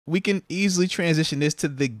we can easily transition this to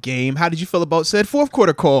the game. How did you feel about said fourth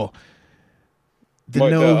quarter call? The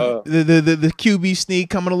QB sneak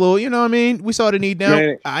coming a little, you know what I mean? We saw the knee down.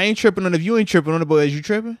 Man, I ain't tripping on it. If you ain't tripping on it, but is you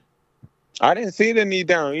tripping? I didn't see the knee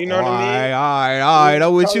down. You know what I mean? All right.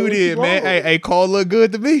 That's what you did, man. Hey, call look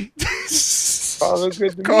good to me. Call look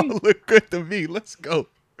good to me. Call look good to me. Let's go.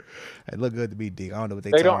 Hey, look good to me, Deke. I don't know what they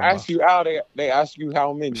talking about. They don't ask you out. They ask you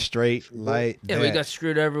how many. Straight like that. Yeah, we got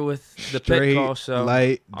screwed over with the pit call, so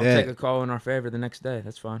like I'll take a call in our favor the next day.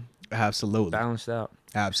 That's fine. Absolutely. Balanced out.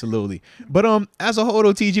 Absolutely. But as a whole,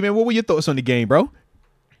 though, TG, man, what were your thoughts on the game, bro?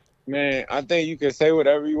 Man, I think you can say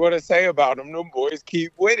whatever you want to say about them. Them boys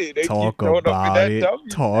keep with it. They Talk keep about it.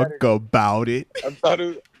 Talk about it. I thought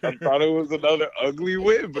it was another ugly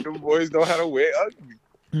win, but them boys know how to win ugly.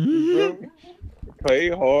 Mm-hmm. Play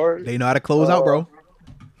hard. They know how to close out, bro.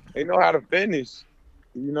 They know how to finish.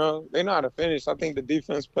 You know, they know how to finish. I think the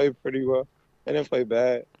defense played pretty well. They didn't play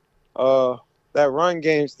bad. That run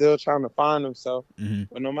game still trying to find themselves. Mm-hmm.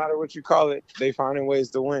 But no matter what you call it, they finding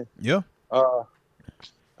ways to win. Yeah.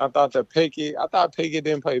 I thought Pickett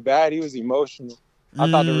didn't play bad. He was emotional. I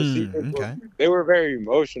thought the receivers they were very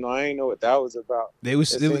emotional. I didn't know what that was about. It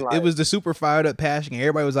was the super fired up passion.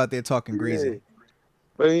 Everybody was out there talking crazy.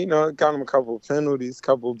 But you know, it got them a couple of penalties,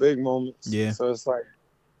 couple of big moments. Yeah. So it's like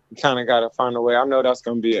you kind of got to find a way. I know that's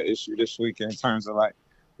going to be an issue this weekend in terms of like,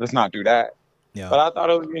 let's not do that. Yeah. But I thought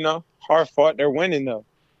it was, you know, hard fought. They're winning though.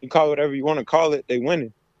 You call it whatever you want to call it, they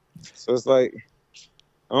winning. So it's like,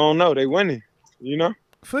 I don't know, they winning. You know.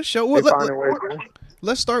 For sure. Well,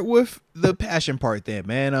 let's start with the passion part then,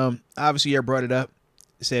 man. Obviously you brought it up.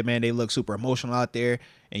 Said, man, they look super emotional out there,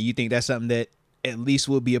 and you think that's something that at least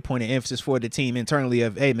will be a point of emphasis for the team internally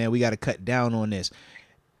of, hey, man, we got to cut down on this.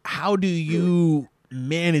 How do you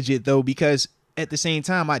manage it, though? Because at the same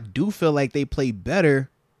time, I do feel like they play better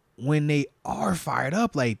when they are fired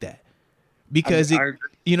up like that. Because,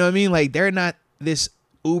 you know what I mean? Like, they're not this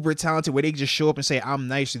uber talented where they just show up and say, I'm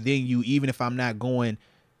nicer than you, even if I'm not going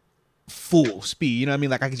full speed. You know what I mean?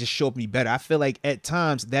 Like, I can just show up and be better. I feel like at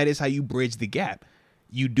times that is how you bridge the gap.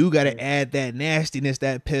 You do got to add that nastiness,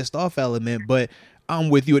 that pissed off element. But I'm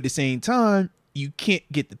with you at the same time. You can't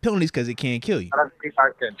get the penalties because it can't kill you. I think I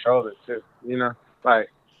control it too. You know,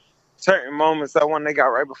 like certain moments, that one they got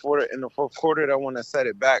right before in the fourth quarter, that one that set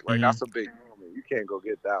it back. Like that's a big moment. You can't go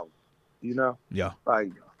get that one. You know? Yeah.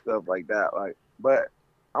 Like stuff like that. Like, but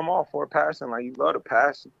I'm all for passion. Like you love the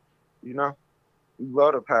passion. You know, you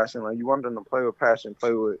love the passion. Like you want them to play with passion,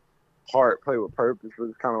 play with heart, play with purpose. But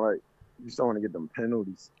it's kind of like, you just don't want to get them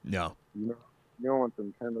penalties. No. You know? You don't want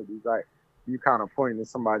them penalties. Like, you kind of pointing in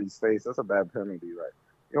somebody's face. That's a bad penalty. Like,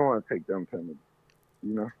 you don't want to take them penalties.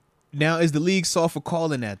 You know? Now, is the league soft for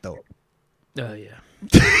calling that, though? Oh, yeah.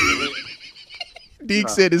 Deke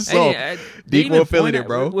said it's soft. Deke won't feel it,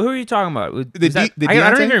 bro. Who are you talking about?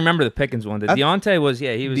 I don't even remember the Pickens one. The Deontay was,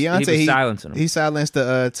 he was silencing him. He silenced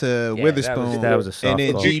to Witherspoon. That was a soft and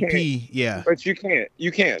then call. GP, yeah. But you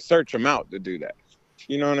can't search him out to do that.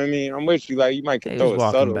 You know what I mean? I'm with you. Like, you might can throw it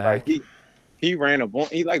subtle. Back. Like, he ran up on,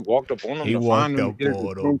 he like walked up on him to find him. He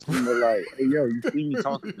walked up on him. Like, hey, yo, you see me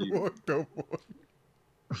talking to you. Walked up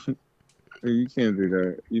on You can't do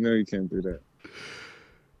that. You know you can't do that.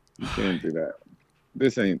 You can't do that.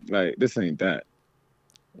 This ain't that.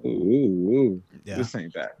 Ooh. Yeah. This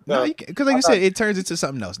ain't that. No, because like I said, it turns into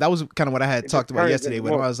something else. That was kind of what I had talked about yesterday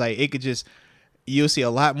when I was like, it could just, you'll see a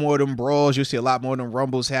lot more of them brawls. You'll see a lot more of them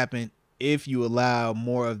rumbles happen if you allow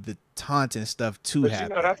more of the taunting stuff to happen.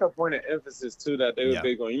 You know, that's a point of emphasis too that they were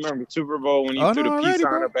big on. You remember Super Bowl when you threw the peace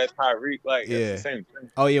sign up at Tyreek? Like, it's the same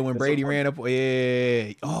thing. Oh yeah, when Brady ran up.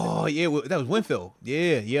 Yeah. Oh yeah, that was Winfield.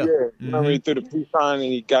 Yeah. You remember he threw the peace sign and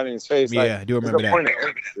he got in his face. Yeah, like, I do remember that. Point of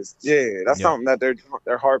emphasis. Yeah, that's something that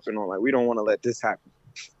they're harping on. Like, we don't want to let this happen.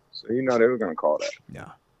 So you know they were gonna call that. Yeah.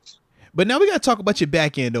 But now we got to talk about your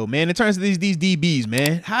back end, though, man. In terms of these DBs,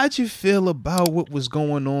 man, how'd you feel about what was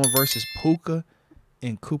going on versus Puka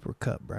and Cooper Kupp, bro?